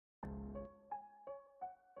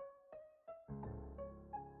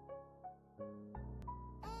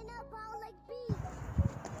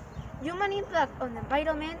Human impact on the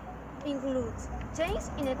environment includes change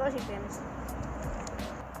in ecosystems.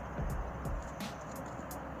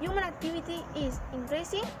 Human activity is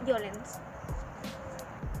increasing violence.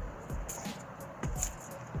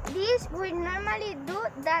 These we normally do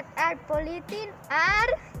that are polluting are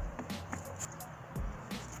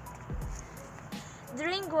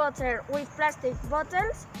drink water with plastic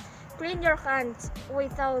bottles, clean your hands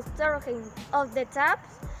without turning off the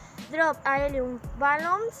taps, drop helium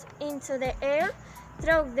balloons into the air,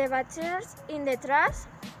 throw the batteries in the trash,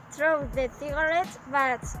 throw the cigarette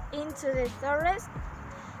butts into the forest,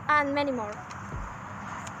 and many more.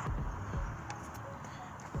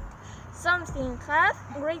 Some things have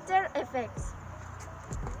greater effects,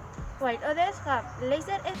 while others have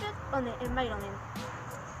lesser effect on the environment.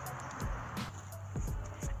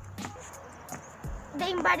 the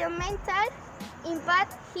environmental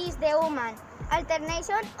impact is the human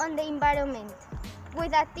alternation on the environment,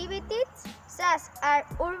 with activities such as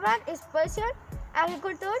urban expansion,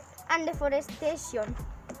 agriculture, and deforestation.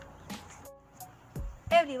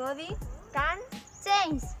 Everybody can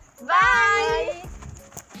Change. Bye!